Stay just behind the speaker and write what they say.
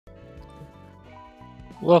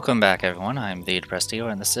Welcome back, everyone. I'm the Depressed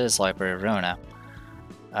Dealer, and this is Library of Ruina.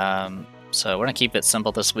 So we're gonna keep it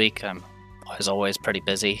simple this week. I'm, as always, pretty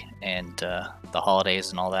busy, and the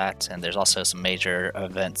holidays and all that. And there's also some major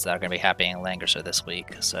events that are gonna be happening in Lancaster this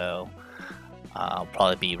week. So I'll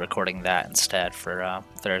probably be recording that instead for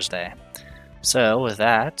Thursday. So with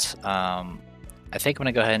that, I think I'm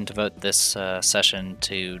gonna go ahead and devote this session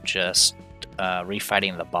to just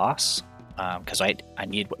refighting the boss. Because I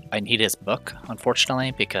need his book,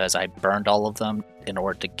 unfortunately, because I burned all of them in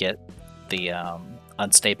order to get the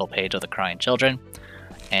unstable page of the crying children,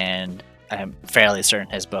 and I'm fairly certain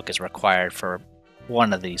his book is required for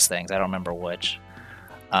one of these things. I don't remember which.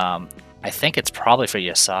 I think it's probably for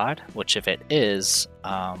Yasad, which if it is,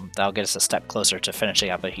 that'll get us a step closer to finishing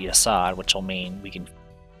up with Yasad, which will mean we can,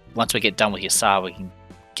 once we get done with Yasad,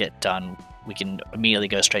 we can immediately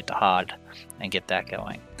go straight to Hod and get that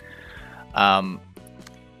going.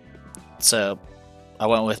 So I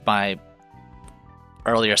went with my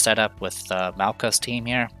earlier setup with Malka's team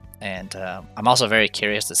here, and I'm also very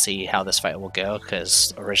curious to see how this fight will go,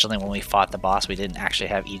 because originally when we fought the boss we didn't actually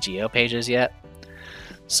have EGO pages yet,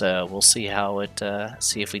 so we'll see how it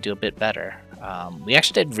see if we do a bit better. We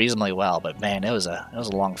actually did reasonably well, but man, it was a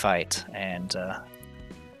long fight, and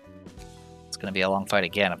it's gonna be a long fight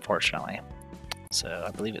again, unfortunately. So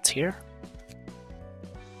I believe it's here.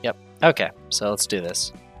 Yep. Okay, so let's do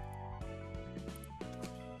this.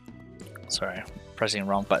 Sorry, pressing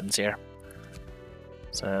wrong buttons here.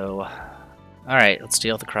 So, alright, let's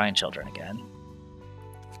deal with the crying children again.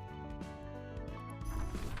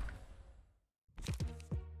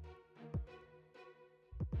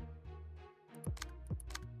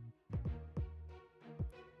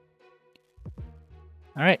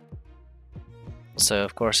 Alright. So,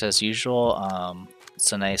 of course, as usual,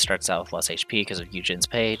 Sine starts out with less HP because of Eugen's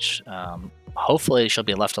page. Hopefully she'll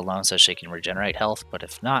be left alone so she can regenerate health, but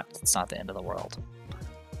if not, it's not the end of the world.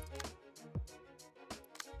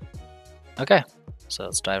 Okay, so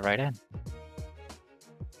let's dive right in.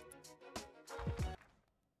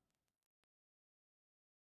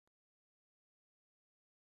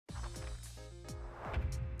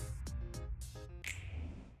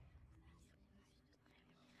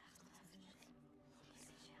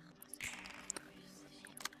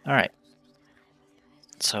 Alright,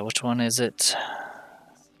 so which one is it?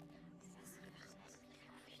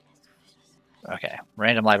 Okay,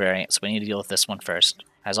 random librarian, so we need to deal with this one first.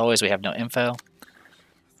 As always, we have no info.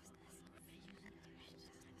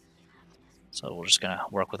 So we're just gonna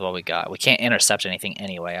work with what we got. We can't intercept anything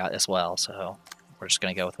anyway as well, so we're just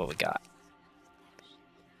gonna go with what we got.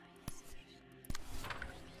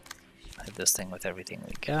 Hit this thing with everything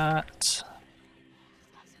we got.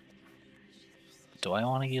 Do I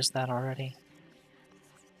want to use that already?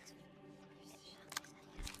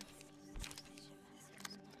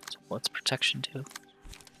 So what's protection do?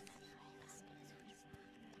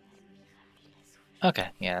 Okay,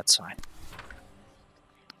 yeah, that's fine.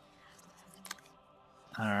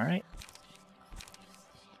 Alright.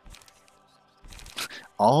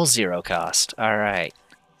 All zero cost. Alright.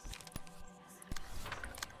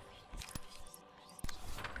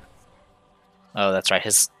 Oh, that's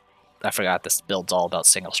right. I forgot this build's all about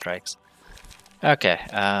single strikes. Okay,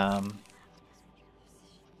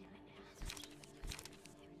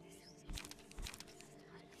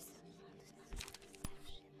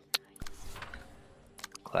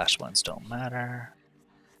 clash ones don't matter.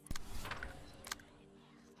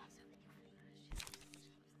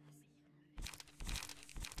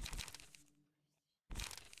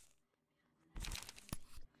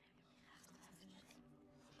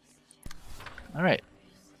 Alright.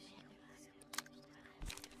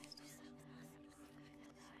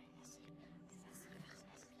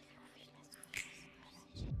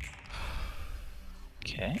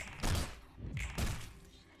 Okay.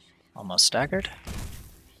 Almost staggered.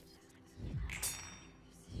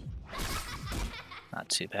 Not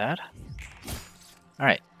too bad.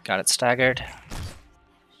 Alright, got it staggered.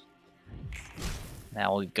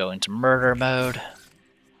 Now we'll go into murder mode.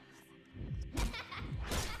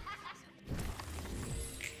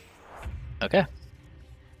 Okay.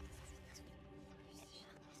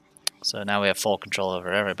 So now we have full control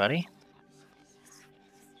over everybody.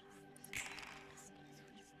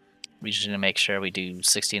 We just need to make sure we do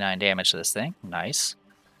 69 damage to this thing. Nice.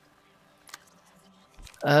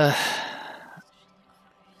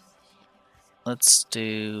 Let's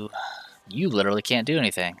do... You literally can't do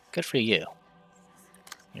anything. Good for you.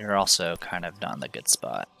 You're also kind of not in the good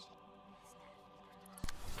spot.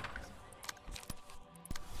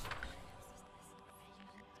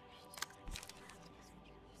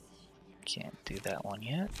 Can't do that one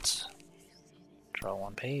yet. Draw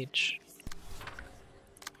one page.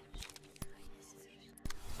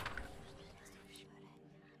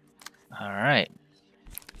 Alright.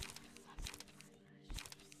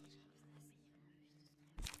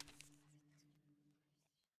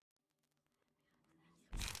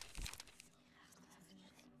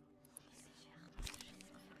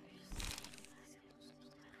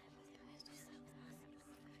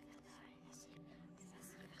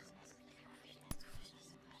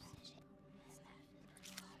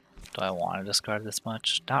 Do I want to discard this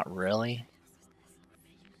much? Not really.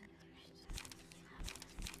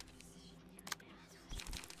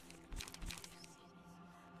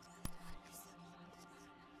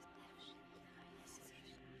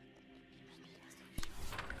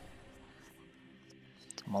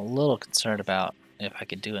 I'm a little concerned about if I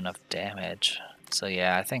could do enough damage. So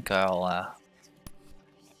yeah, I think I'll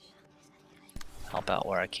help out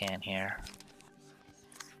where I can here.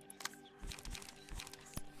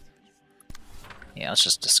 Yeah, let's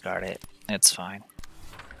just discard it. It's fine.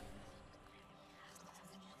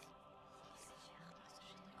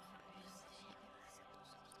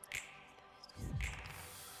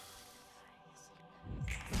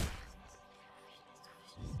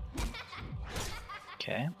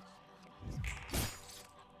 Okay.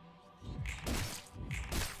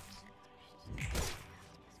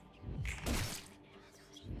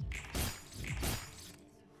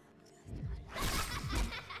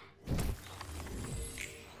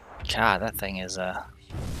 God, that thing is that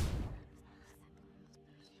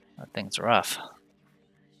thing's rough.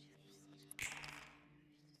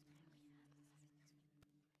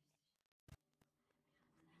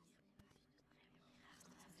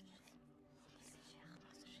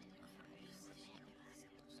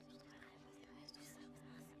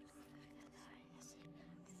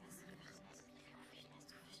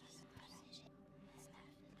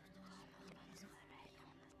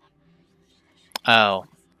 Oh,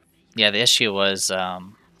 yeah, the issue was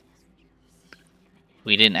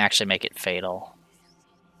we didn't actually make it fatal.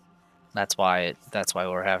 That's why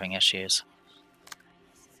we're having issues.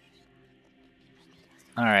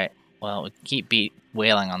 Alright, well, we keep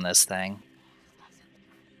wailing on this thing.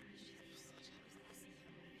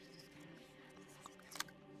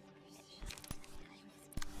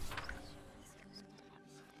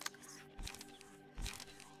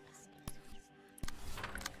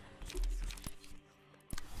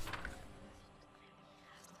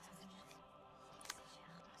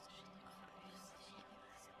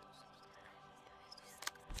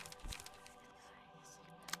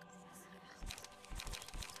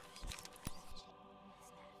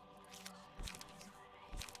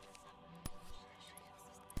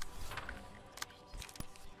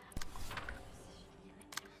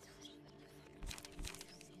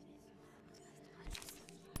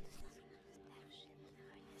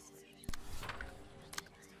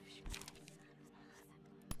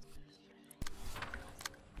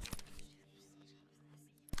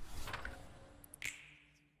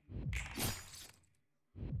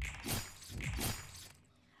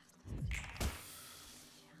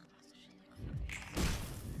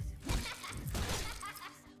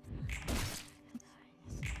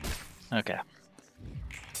 Okay.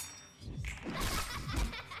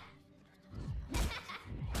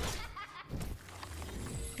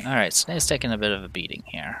 Alright, Snake's taking a bit of a beating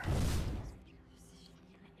here.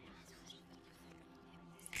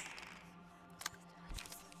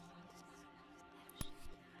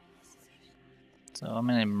 So I'm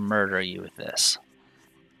gonna murder you with this.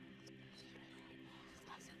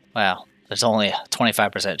 Well, there's only a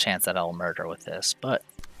 25% chance that I'll murder with this, but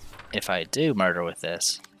if I do murder with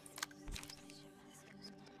this,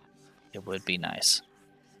 it would be nice.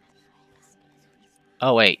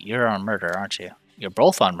 Oh wait, you're on murder, aren't you? You're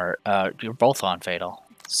both on you're both on fatal.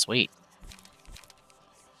 Sweet.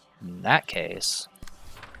 In that case,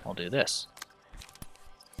 I'll do this.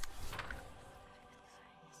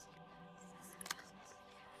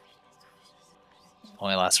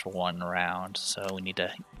 Only lasts for one round, so we need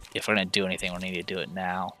to, if we're gonna do anything, we need to do it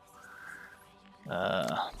now.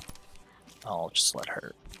 I'll just let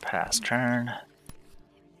her pass turn.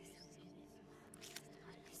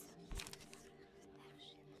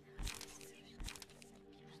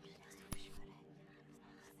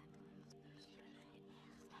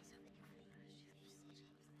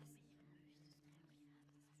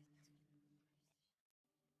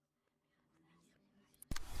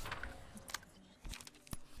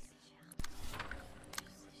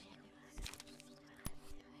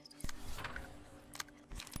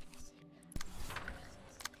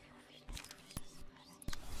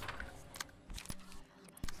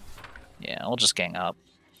 Yeah, we'll just gang up.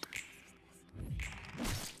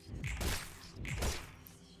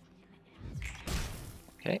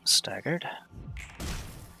 Okay, staggered.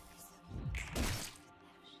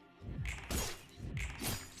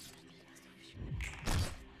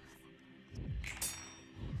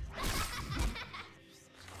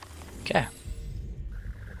 Okay.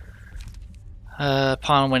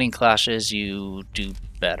 Upon winning clashes, you do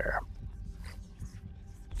better.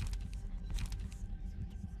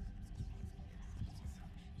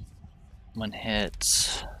 One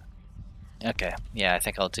hit. Okay, yeah, I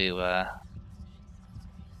think I'll do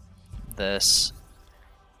this.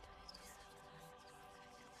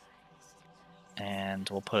 And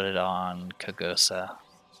we'll put it on Kagosa.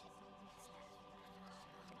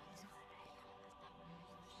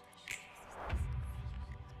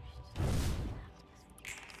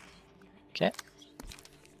 Okay.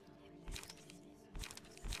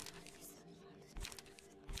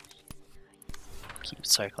 Keep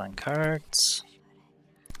cycling cards.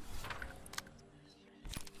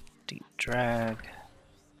 Deep drag.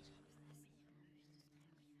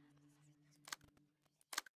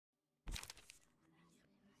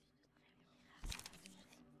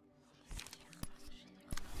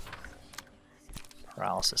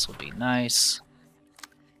 Paralysis would be nice.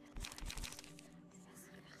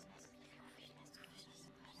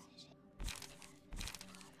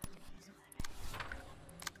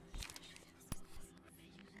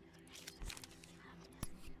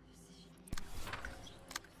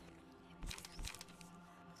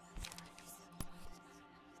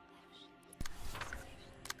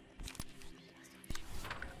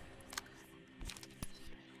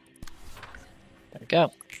 There we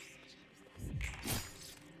go.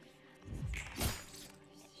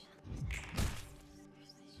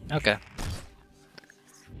 Okay.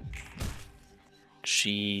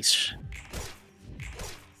 Sheesh.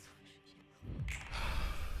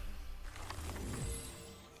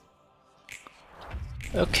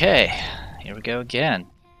 Okay, here we go again.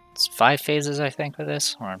 It's 5 phases, I think, for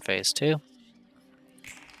this. We're on phase 2.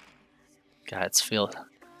 God, it feels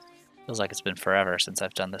like it's been forever since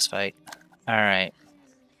I've done this fight. Alright.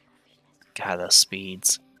 God, those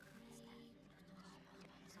speeds.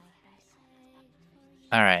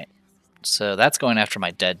 Alright, so that's going after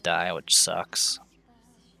my dead die, which sucks.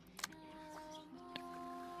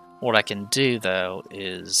 What I can do, though,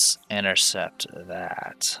 is intercept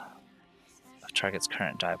that. Target's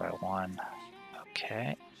current die by 1.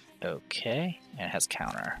 Okay, okay, and it has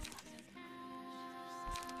counter.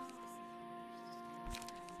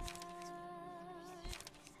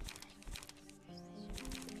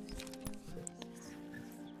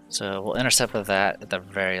 So we'll intercept with that at the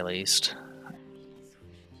very least.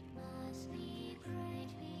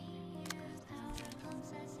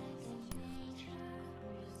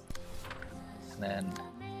 And then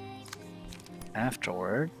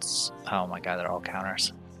afterwards, oh my god, they're all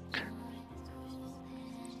counters.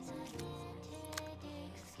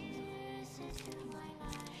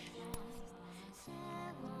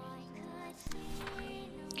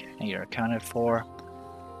 Okay, you're accounted for.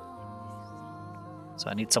 So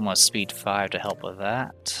I need someone with speed 5 to help with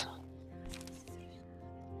that.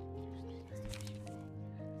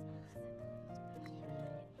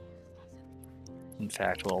 In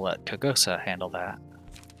fact, we'll let Kagosa handle that.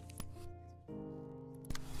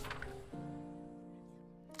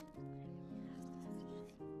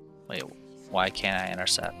 Wait, why can't I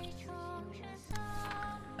intercept?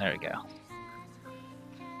 There we go.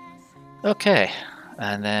 Okay,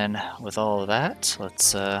 and then with all of that,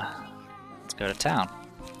 let's go to town.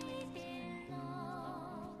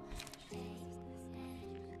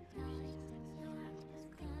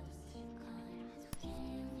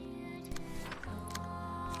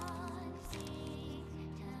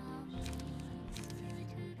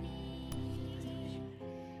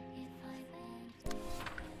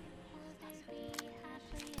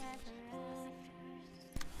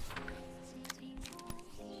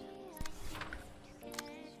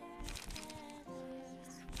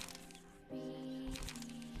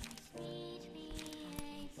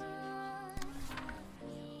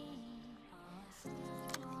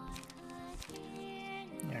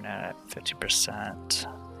 You're not at 50%.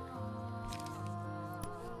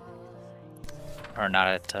 Or not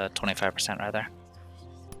at 25% rather.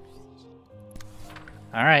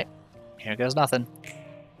 Alright, here goes nothing.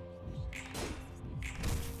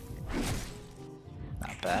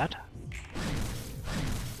 Not bad.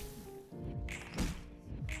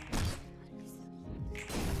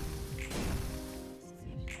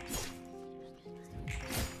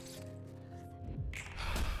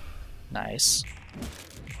 Nice.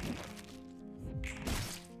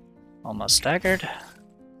 Almost staggered.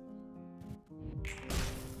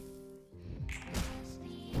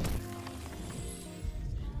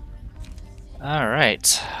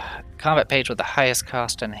 Alright. Combat page with the highest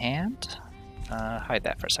cost in hand. Hide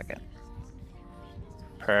that for a second.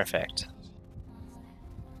 Perfect.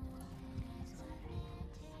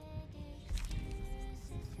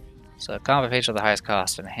 So combat page with the highest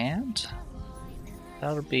cost in hand.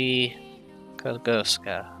 That'll be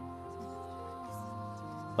Kogoska.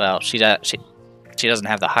 Well, she doesn't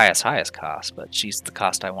have the highest cost, but she's the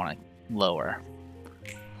cost I want to lower.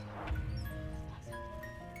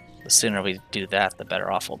 The sooner we do that, the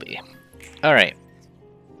better off we'll be. Alright.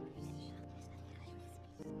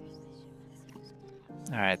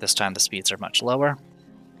 Alright, this time the speeds are much lower.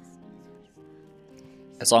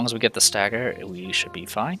 As long as we get the stagger, we should be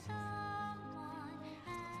fine.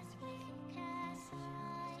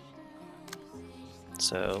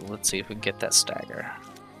 So let's see if we can get that stagger.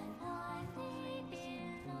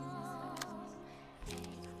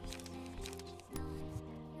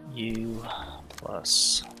 U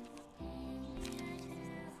plus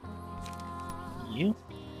U.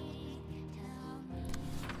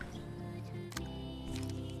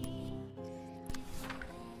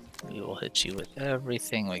 We will hit you with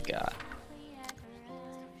everything we got.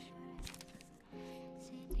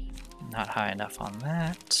 Not high enough on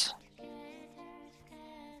that.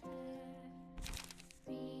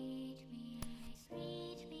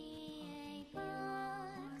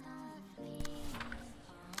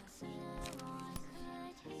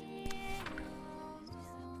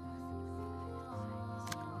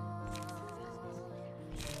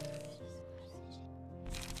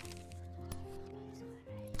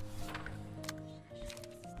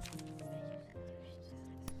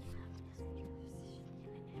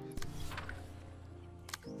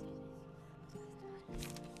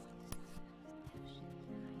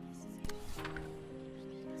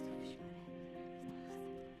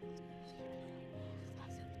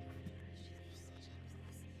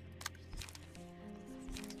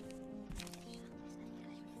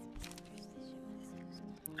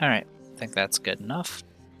 Alright, I think that's good enough.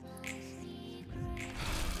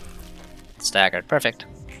 Staggered, perfect.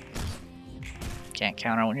 Can't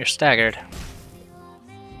counter when you're staggered.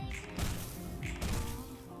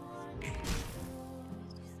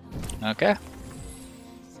 Okay.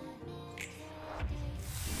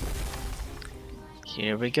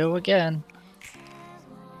 Here we go again.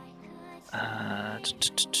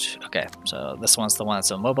 Okay, so this one's the one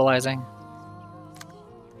that's immobilizing.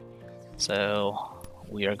 So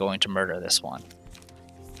we are going to murder this one.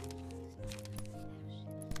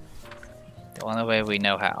 The only way we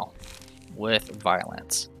know how. With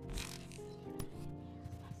violence.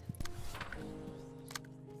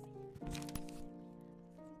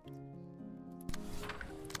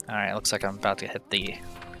 Alright, looks like I'm about to hit the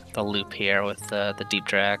loop here with the deep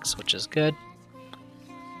drags, which is good.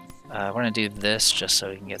 We're going to do this just so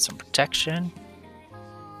we can get some protection.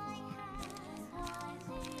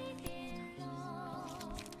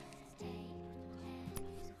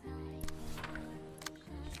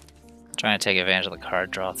 Trying to take advantage of the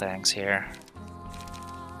card draw things here.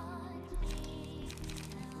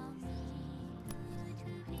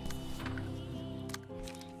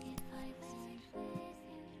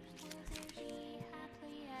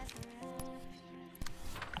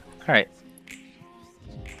 Alright.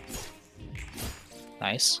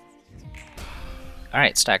 Nice.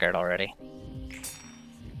 Alright, staggered already.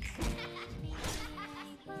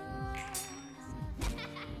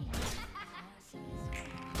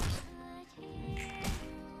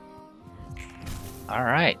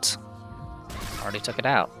 Alright. Already took it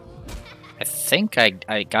out. I think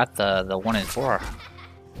I got the 1 in 4.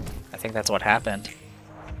 I think that's what happened.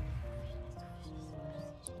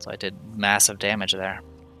 So I did massive damage there.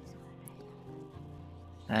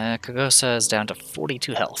 Kagosa is down to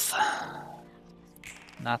 42 health.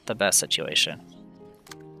 Not the best situation.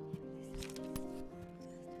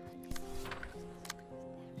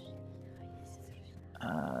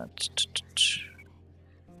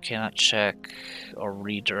 Cannot check or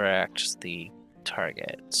redirect the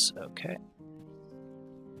targets. Okay.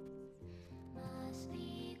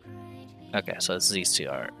 Okay, so it's these two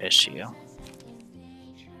are issue.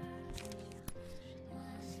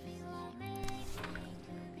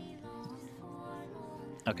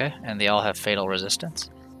 Okay, and they all have fatal resistance.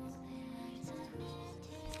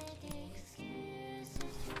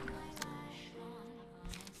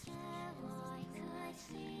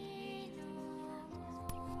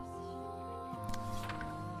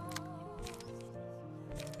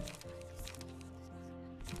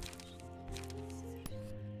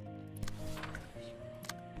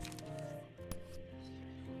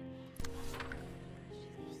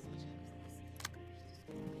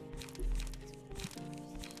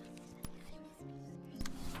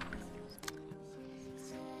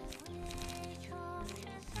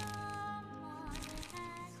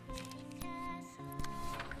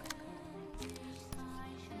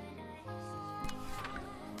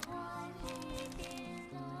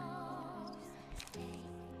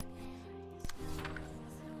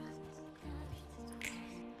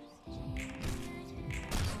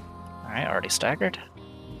 Alright, already staggered.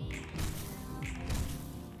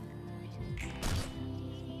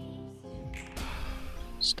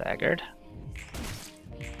 Staggered.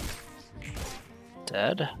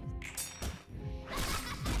 Dead.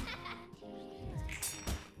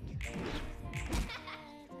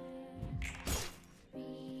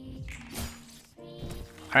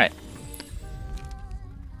 Alright.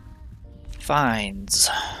 Vines.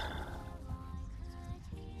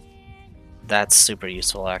 That's super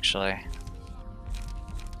useful, actually.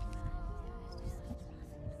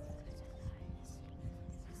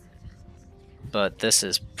 But this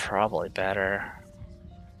is probably better.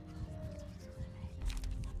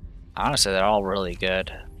 Honestly, they're all really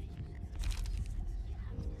good.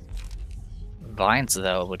 Vines,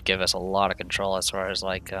 though, would give us a lot of control as far as,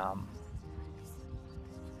 like,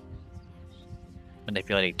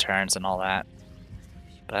 manipulating turns and all that.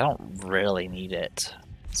 But I don't really need it.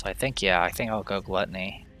 So I think, yeah, I think I'll go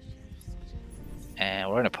Gluttony. And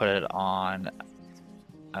we're going to put it on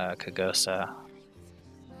Kagosa.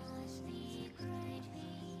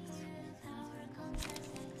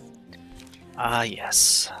 Ah,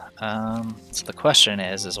 yes. So the question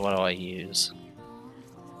is what do I use?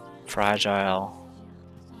 Fragile.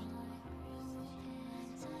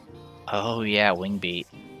 Oh yeah, Wing Beat.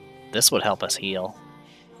 This would help us heal.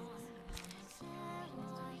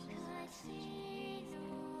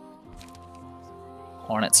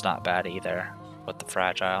 Hornet's not bad either with the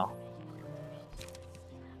Fragile.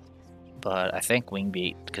 But I think Wing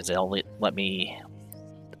Beat, because it'll let me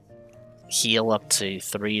heal up to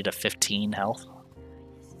 3 to 15 health.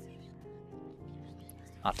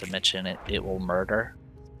 Not to mention it will murder.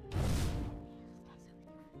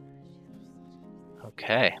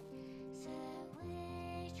 Okay.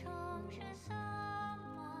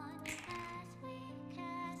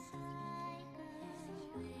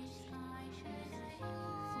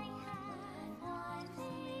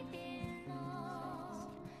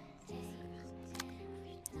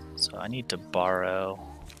 So I need to borrow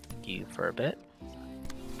you for a bit.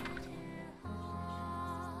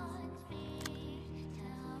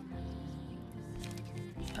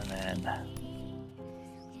 And then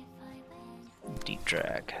deep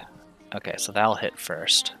drag. Okay, so that'll hit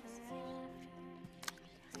first.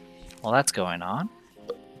 Well, that's going on.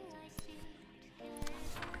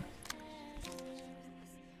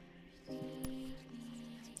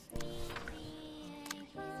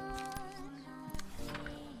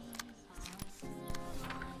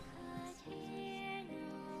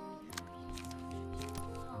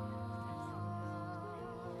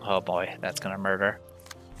 Oh boy, that's gonna murder.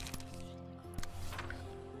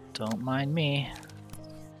 Don't mind me.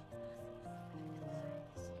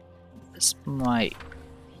 This might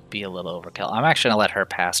be a little overkill. I'm actually gonna let her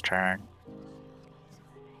pass turn.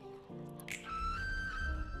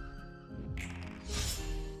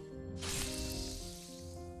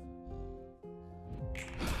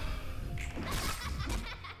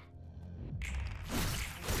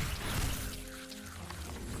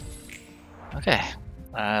 Okay.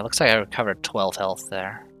 Looks like I recovered 12 health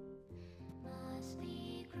there.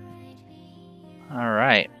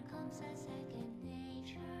 Alright.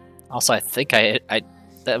 Also, I think that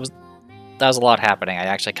was a lot happening. I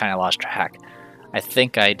actually kind of lost track. I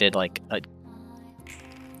think I did like I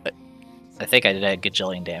think I did a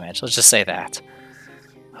gajillion damage. Let's just say that.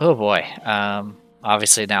 Oh boy.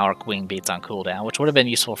 Obviously now our Wing Beat's on cooldown, which would have been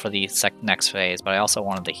useful for the next phase, but I also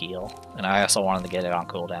wanted to heal, and I also wanted to get it on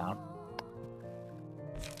cooldown.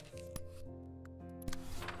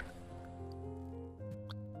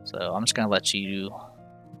 So I'm just gonna let you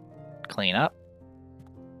clean up.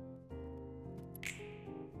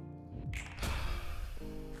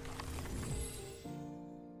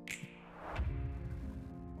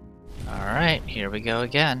 Alright, here we go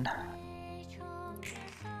again.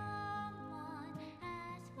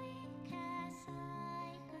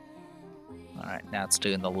 Alright, now it's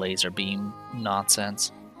doing the laser beam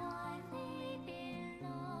nonsense.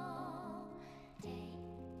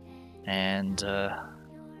 And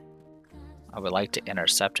I would like to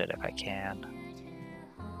intercept it if I can.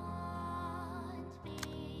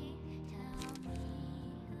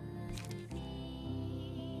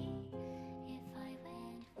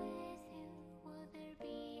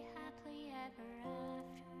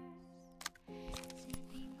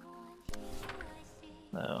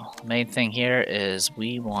 So, the main thing here is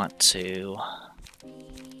we want to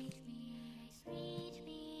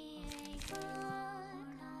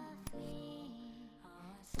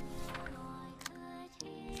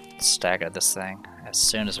stagger this thing as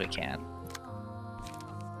soon as we can.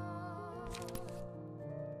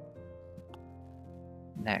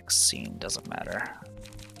 Next scene doesn't matter.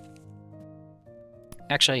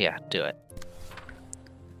 Actually, yeah, do it.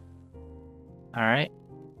 Alright.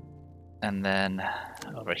 And then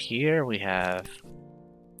over here we have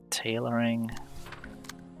tailoring.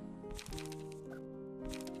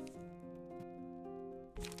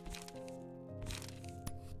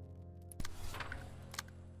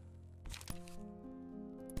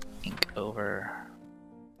 Ink over.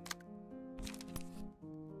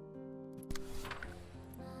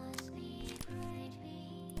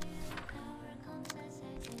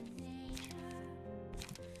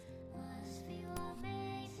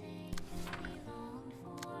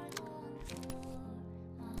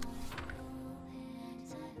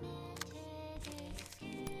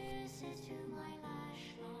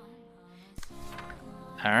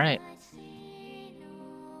 All right.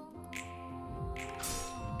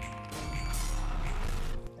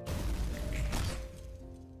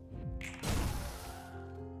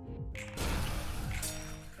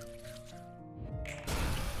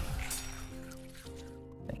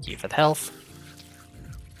 Thank you for the health.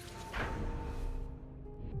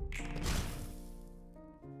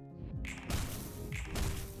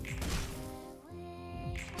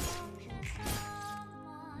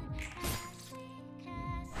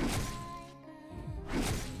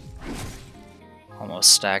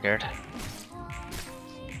 Almost staggered.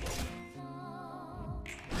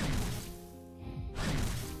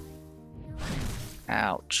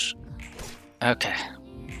 Ouch. Okay.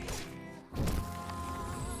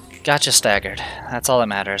 Gotcha staggered. That's all that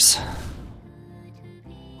matters.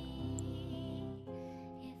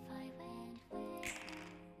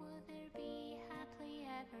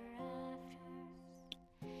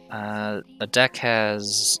 The deck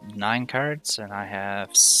has 9 cards, and I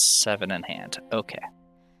have 7 in hand. Okay.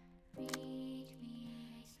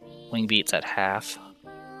 Wing beat's at half.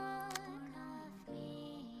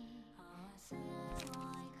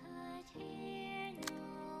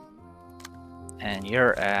 And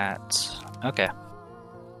you're at... Okay.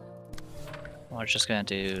 We're just gonna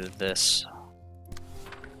do this.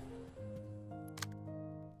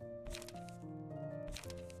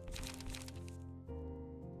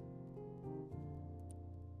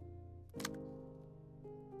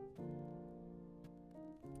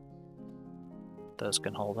 Those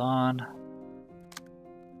can hold on.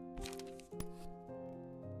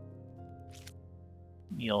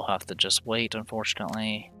 You'll have to just wait,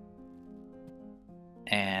 unfortunately.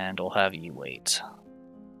 And we'll have you wait.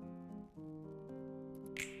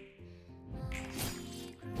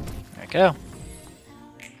 There we go.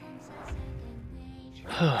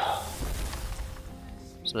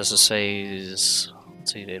 So this is phase,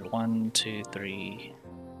 let's see, you did 1, 2, 3,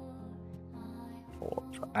 4,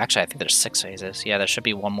 5. Actually, I think there's 6 phases. Yeah, there should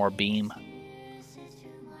be one more beam.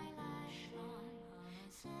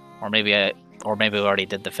 Or maybe we already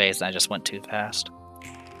did the phase and I just went too fast.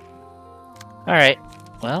 Alright,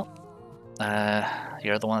 well,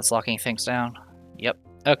 you're the one that's locking things down? Yep,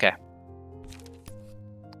 okay.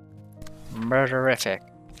 Murderific.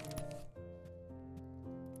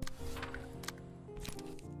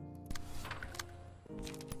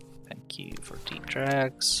 Thank you for deep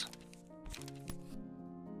drags.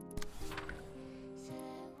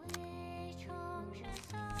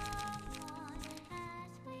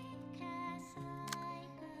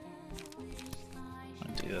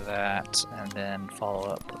 Do that, and then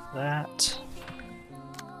follow up with that.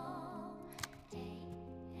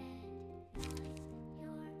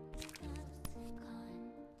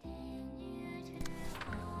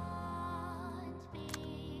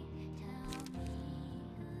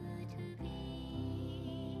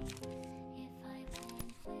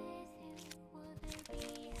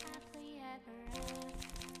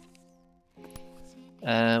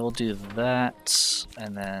 We'll do that,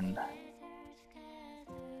 and then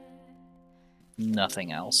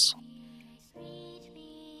nothing else.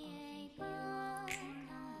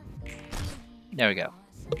 There we go.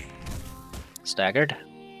 Staggered.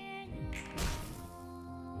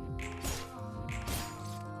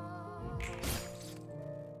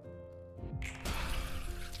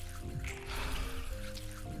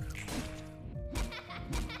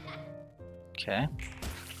 Okay.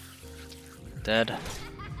 Dead.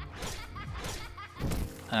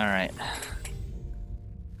 Alright.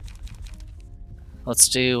 Let's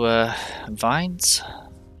do vines.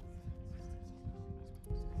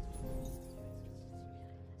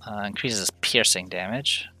 Increases piercing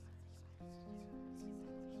damage.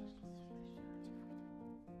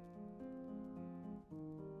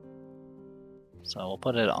 So we'll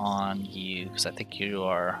put it on you, because I think you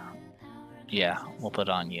are... Yeah, we'll put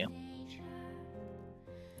it on you.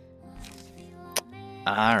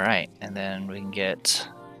 Alright, and then we can get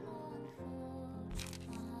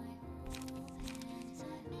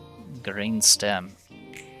Green stem.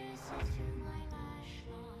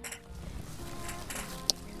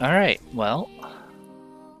 Alright, well.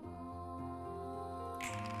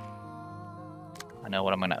 I know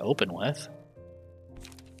what I'm going to open with.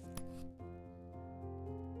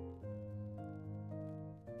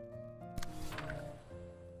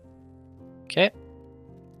 Okay.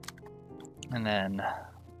 And then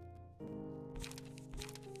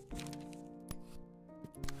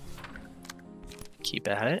keep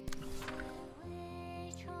at it.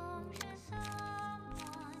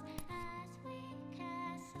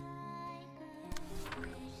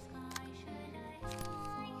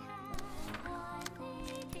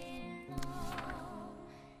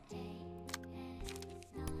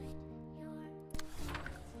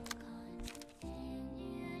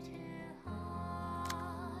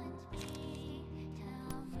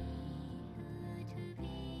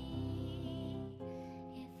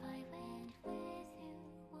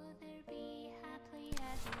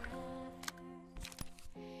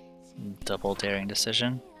 Double daring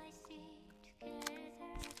decision.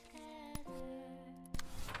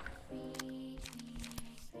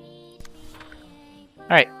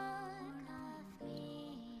 Alright.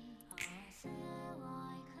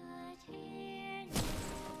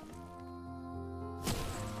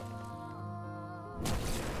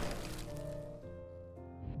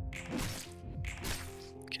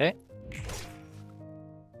 Okay.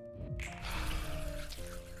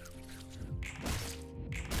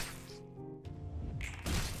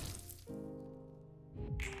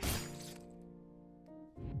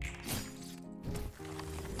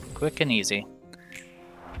 Quick and easy.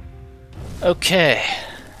 Okay,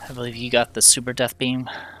 I believe you got the super death beam.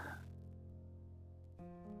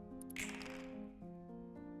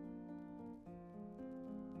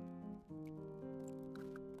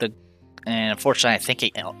 And unfortunately, I think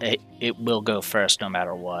it will go first no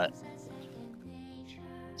matter what.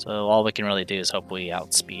 So all we can really do is hope we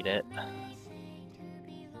outspeed it.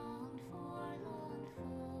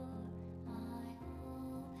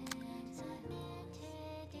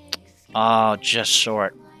 Oh, just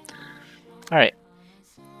short. Alright.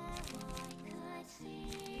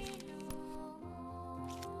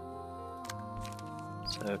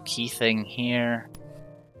 So key thing here.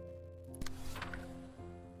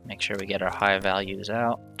 Make sure we get our high values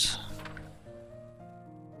out.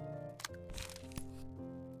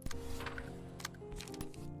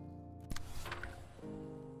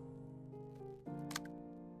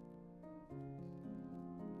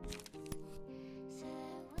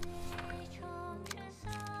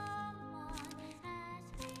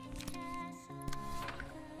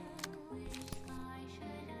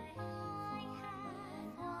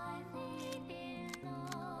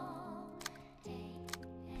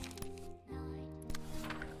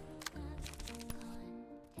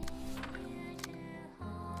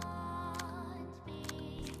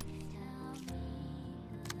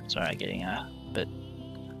 Sorry, getting a bit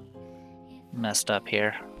messed up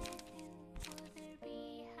here.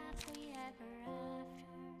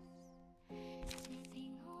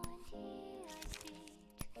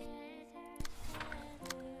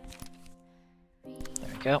 There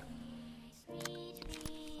we go.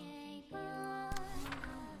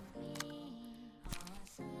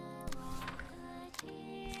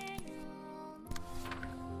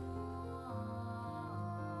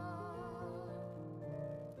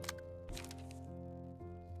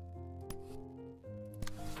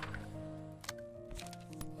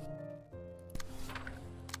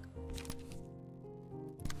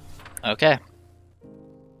 Okay.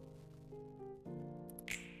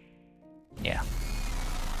 Yeah.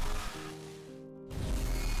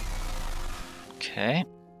 Okay.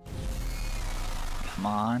 Come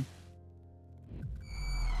on.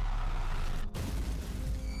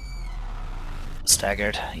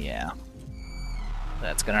 Staggered, yeah.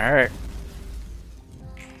 That's gonna hurt.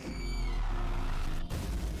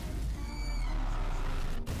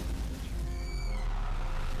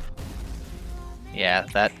 Yeah,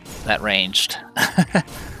 that ranged.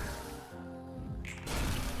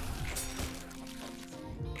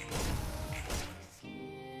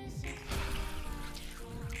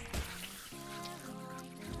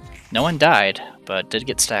 No one died, but did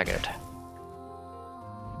get staggered.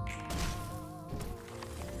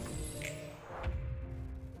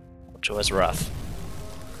 Which was rough.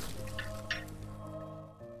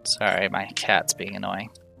 Sorry, my cat's being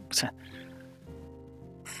annoying.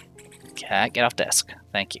 Cat, get off desk.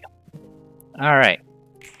 Thank you. Alright.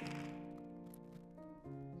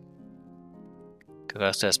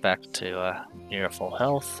 Goes us back to near full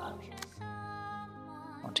health.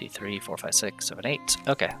 1, 2, 3, 4, 5, 6, 7, 8.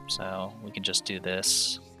 Okay, so we can just do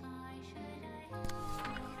this.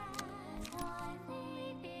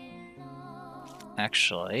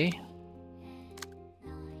 Actually,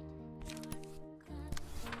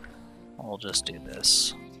 we'll just do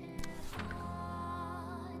this.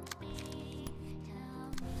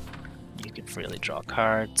 You can freely draw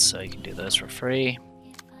cards, so you can do those for free.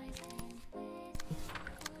 You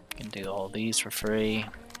can do all these for free.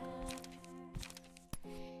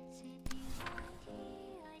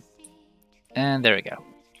 And there we go.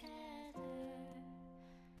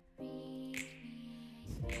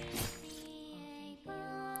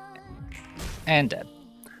 And dead.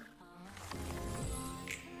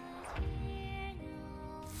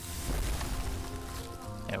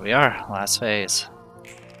 Here we are, last phase.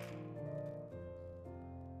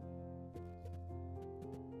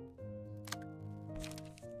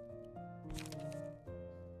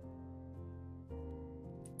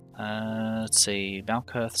 Let's see,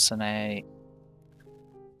 Malkuth, Sine.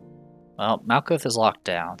 Well, Malkuth is locked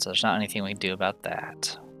down, so there's not anything we can do about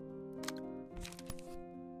that.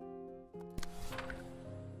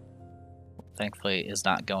 Thankfully, is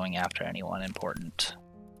not going after anyone important.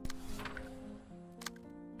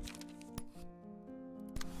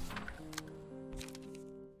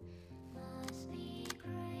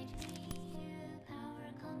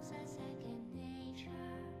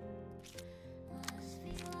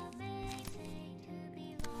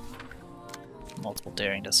 Multiple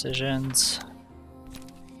daring decisions,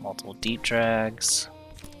 multiple deep drags.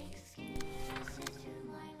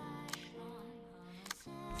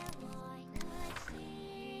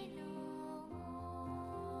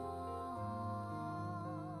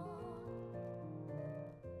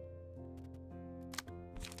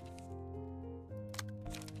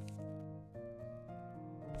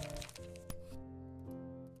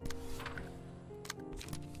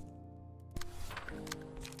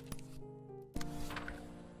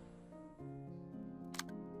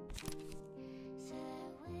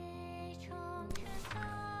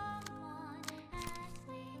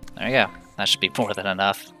 There you go. That should be more than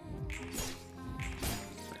enough.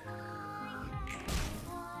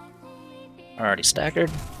 Already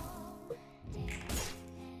staggered.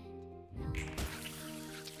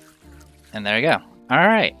 And there you go.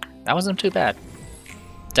 Alright, that wasn't too bad.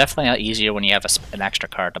 Definitely easier when you have an extra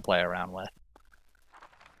card to play around with.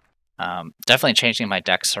 Definitely changing my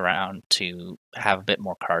decks around to have a bit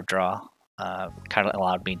more card draw. Kind of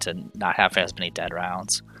allowed me to not have as many dead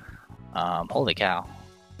rounds. Holy cow.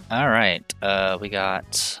 Alright, we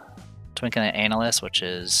got Twinkling Analyst, which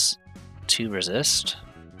is 2 resist.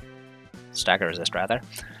 Stagger resist, rather.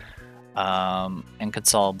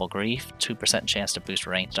 Inconsolable Grief, 2% chance to boost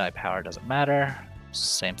range die power, doesn't matter.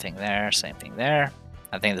 Same thing there, same thing there.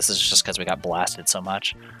 I think this is just because we got blasted so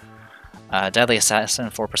much. Deadly Assassin,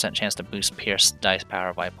 4% chance to boost Pierce dice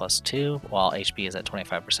power by +2, while HP is at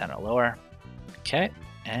 25% or lower. Okay,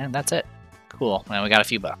 and that's it. Cool, and we got a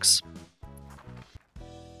few bucks.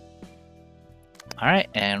 Alright,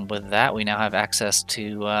 and with that we now have access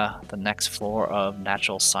to the next floor of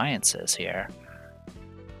Natural Sciences here.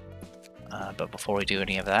 But before we do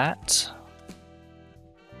any of that...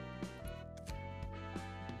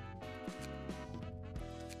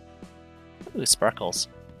 Ooh, sparkles.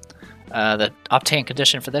 The obtain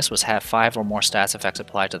condition for this was have 5 or more stats effects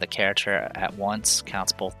applied to the character at once,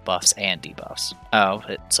 counts both buffs and debuffs. Oh,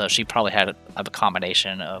 so she probably had a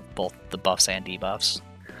combination of both the buffs and debuffs.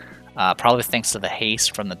 Probably thanks to the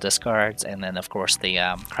haste from the discards, and then of course the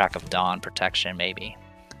Crack of Dawn protection, maybe.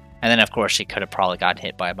 And then of course she could have probably gotten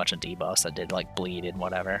hit by a bunch of debuffs that did like bleed and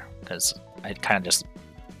whatever, because I kind of just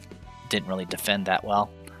didn't really defend that well.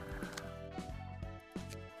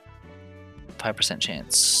 5%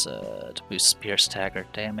 chance to boost spear stagger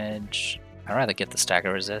damage. I'd rather get the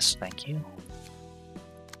stagger resist, thank you.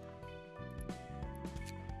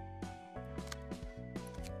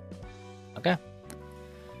 Okay.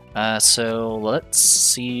 So let's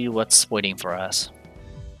see what's waiting for us.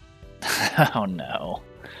 Oh no.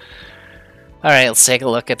 Alright, let's take a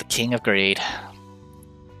look at the King of Greed.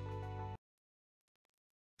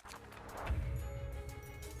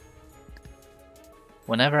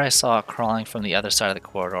 Whenever I saw it crawling from the other side of the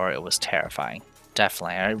corridor, it was terrifying.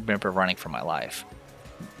 Definitely, I remember running for my life.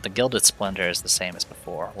 The Gilded Splendor is the same as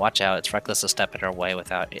before. Watch out, it's reckless to step in our way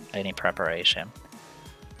without any preparation.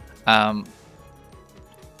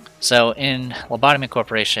 So in Lobotomy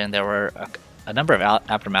Corporation, there were a number of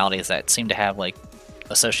abnormalities that seemed to have like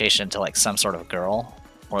association to like some sort of girl,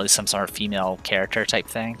 or at least some sort of female character type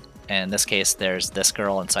thing. And in this case, there's this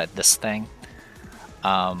girl inside this thing.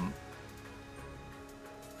 I'm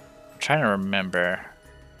trying to remember.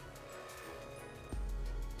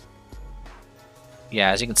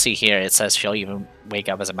 Yeah, as you can see here, it says she'll even wake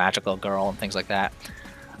up as a magical girl and things like that.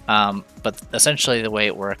 But essentially the way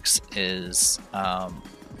it works is,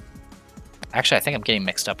 actually I think I'm getting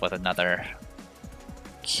mixed up with another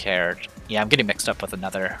character. Yeah, I'm getting mixed up with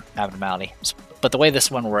another abnormality. But the way this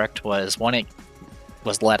one worked was when it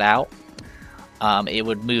was let out, it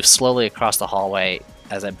would move slowly across the hallway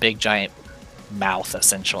as a big giant mouth,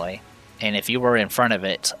 essentially. And if you were in front of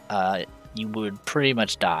it, you would pretty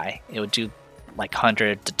much die. It would do like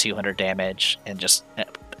 100 to 200 damage and just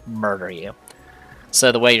murder you.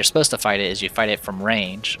 So the way you're supposed to fight it is you fight it from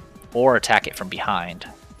range or attack it from behind.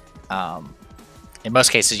 In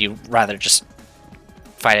most cases, you rather just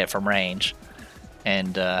fight it from range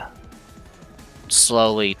and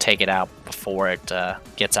slowly take it out before it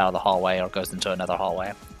gets out of the hallway or goes into another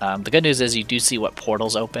hallway. The good news is you do see what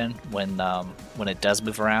portals open when it does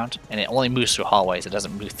move around, and it only moves through hallways. It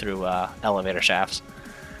doesn't move through elevator shafts.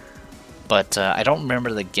 But I don't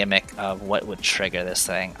remember the gimmick of what would trigger this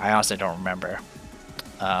thing. I honestly don't remember.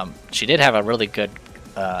 She did have a really good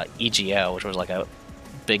EGO, which was like a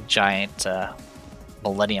big giant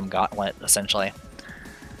Millennium Gauntlet, essentially.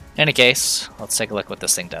 In any case, let's take a look what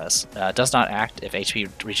this thing does. Does not act if HP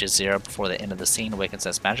reaches 0 before the end of the scene. Awakens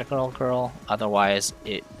as Magical Girl. Otherwise,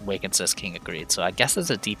 it awakens as King Agreed. So I guess it's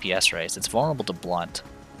a DPS race. It's vulnerable to Blunt.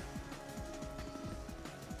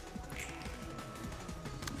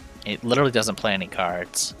 It literally doesn't play any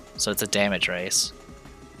cards, so it's a damage race.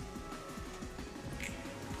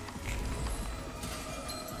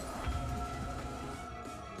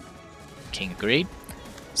 King Agreed.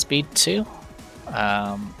 Speed 2.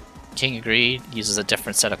 King Agreed uses a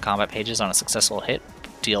different set of combat pages on a successful hit.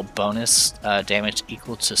 Deal bonus damage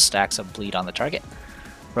equal to stacks of bleed on the target.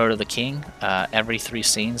 Road of the King. Every 3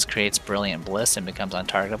 scenes creates Brilliant Bliss and becomes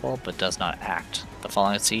untargetable, but does not act. The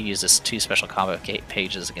following scene uses 2 special combat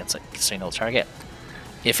pages against a single target.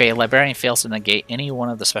 If a Librarian fails to negate any one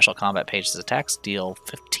of the special combat pages' attacks, deal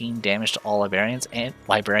 15 damage to all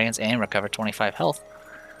Librarians and recover 25 health.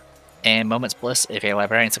 And Moment's Bliss, if a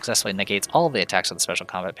Librarian successfully negates all of the attacks on the special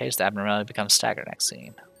combat page, the abnormality becomes staggered next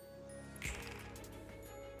scene.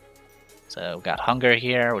 So we've got Hunger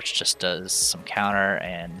here, which just does some counter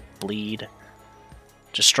and bleed.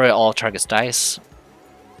 Destroy all target's dice.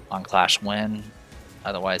 On Clash win.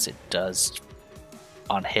 Otherwise it does,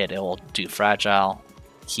 on hit it will do Fragile.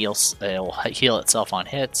 It will heal itself on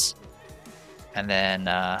hits. And then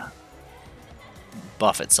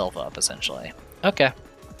buff itself up, essentially. Okay.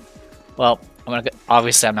 Well,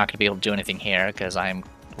 obviously I'm not going to be able to do anything here because I'm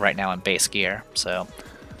right now in base gear. So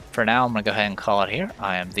for now, I'm going to go ahead and call it here.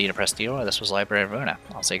 I am the Depressed Dealer. This was Library of Ruina.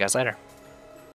 I'll see you guys later.